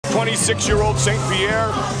26-year-old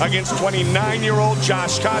St-Pierre against 29-year-old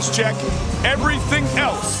Josh Koscheck. Everything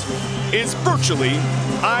else is virtually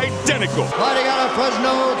identical. Fighting out of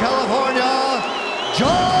Fresno, California,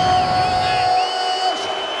 Georges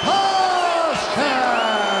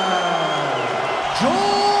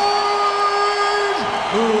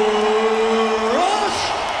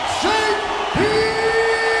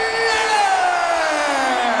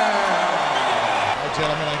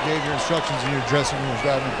Gentlemen, I gave your instructions in your dressing room.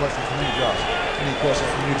 Got any questions from you, Josh? Any questions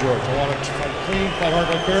from you, George? I want to fight clean, fight hard,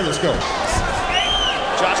 fight fair. Let's go.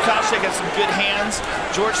 Josh Koscheck has some good hands.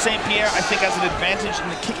 Georges St-Pierre, I think, has an advantage in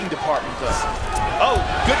the kicking department, though. Oh,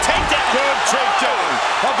 good takedown. Good takedown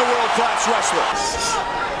of the world-class wrestler.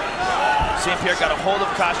 St-Pierre got a hold of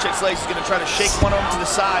Koscheck's legs. He's going to try to shake one arm to the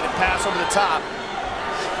side and pass over the top.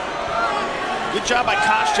 Good job by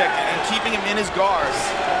Koscheck and keeping him in his guard.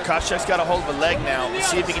 Koscheck's got a hold of a leg now. Let's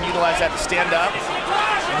see if he can utilize that to stand up.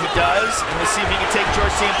 And he does. And let's see if he can take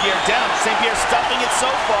Georges St-Pierre down. St-Pierre stuffing it so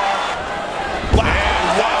far.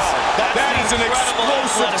 Wow. That is an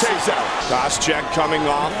explosive takedown. Koscheck coming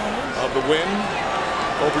off of the win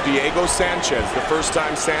over Diego Sanchez. The first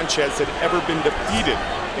time Sanchez had ever been defeated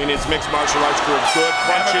in his mixed martial arts career. Good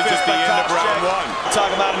punches at the end of round one. Talk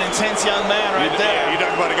about an intense young man right there. You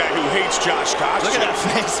talk about a guy who hates Josh Koscheck. Look at that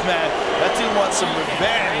face, man. That dude wants some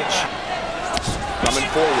revenge. Coming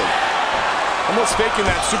forward. Almost faking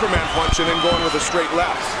that Superman punch and then going with a straight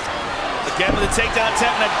left. Again with a takedown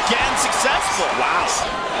attempt and again successful. Wow.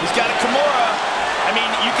 He's got a Kimura. I mean,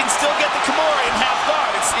 you can still get the Kimura in half guard.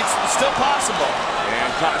 It's still possible. And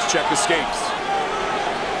Koscheck escapes.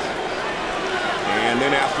 And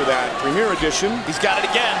then after that Premier Edition, he's got it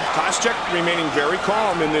again. Koscheck remaining very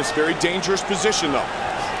calm in this very dangerous position, though.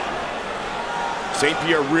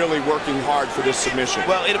 St-Pierre really working hard for this submission.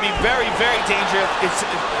 Well, it'll be very, very dangerous.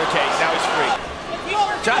 Okay, now he's free.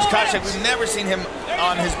 Josh Koscheck, we've never seen him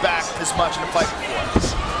on his back this much in a fight before.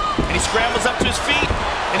 And he scrambles up to his feet,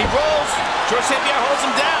 and he rolls. Georges St-Pierre holds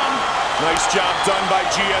him down. Nice job done by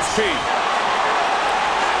GSP.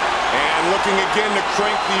 And looking again to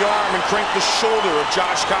crank the arm and crank the shoulder of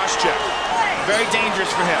Josh Koscheck. Very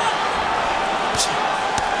dangerous for him.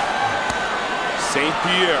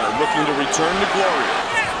 St-Pierre looking to return to glory.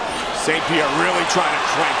 St-Pierre really trying to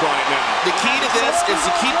crank on it now. The key to this is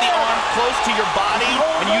to keep the arm close to your body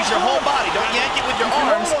and use your whole body. Don't yank it with your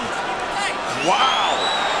arms. Wow!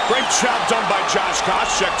 Great job done by Josh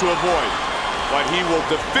Koscheck to avoid. But he will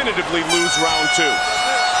definitively lose round two.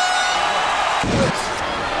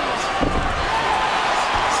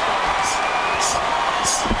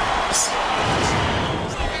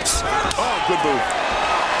 Oh, good move.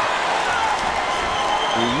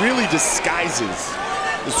 He really disguises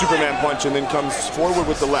the Superman punch and then comes forward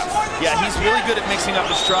with the left. Yeah, he's really good at mixing up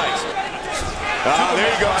his strikes. There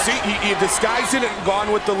you go. See, he disguised it and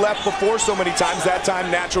gone with the left before so many times. That time,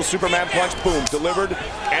 natural Superman punch, boom, delivered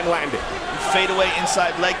and landed. Fade away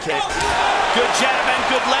inside leg kick. Good jab and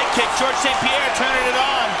good leg kick. Georges St-Pierre turning it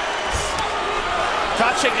on.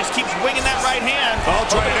 Koscheck just keeps winging that right hand. Oh,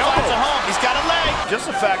 trying to elbow. He's got a leg. Just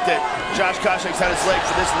the fact that Josh Koscheck's had his leg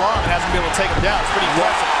for this long and hasn't been able to take him down, it's pretty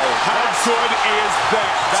impressive. How good is that?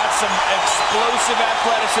 That's some explosive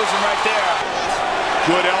athleticism right there.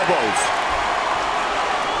 Good elbows.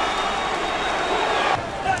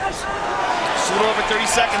 Just a little over 30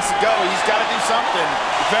 seconds to go. He's got to do something.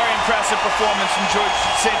 Very impressive performance from Georges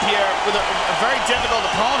St-Pierre with a very difficult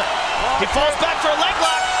opponent. He falls back for a leg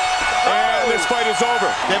lock. And this fight is over.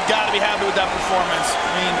 They've got to be happy with that performance.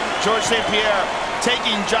 I mean, Georges St-Pierre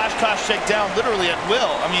taking Josh Koscheck down literally at will.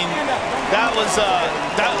 I mean, that was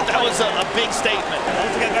a big statement.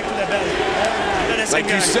 Like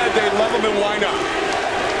you said, they love him and why not?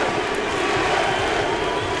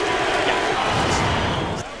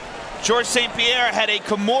 Georges St-Pierre had a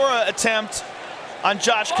Kimura attempt on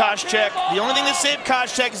Josh Koscheck. The only thing that saved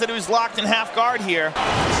Koscheck is that he was locked in half guard here.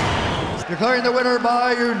 Declaring the winner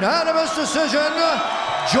by unanimous decision,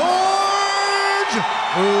 Georges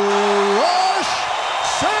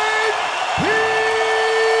St-Pierre!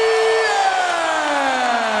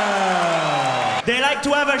 They like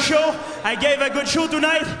to have a show. I gave a good show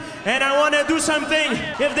tonight, and I want to do something.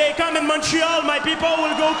 If they come in Montreal, my people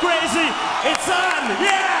will go crazy. It's on,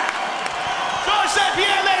 yeah! Georges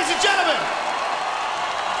St-Pierre, ladies and gentlemen.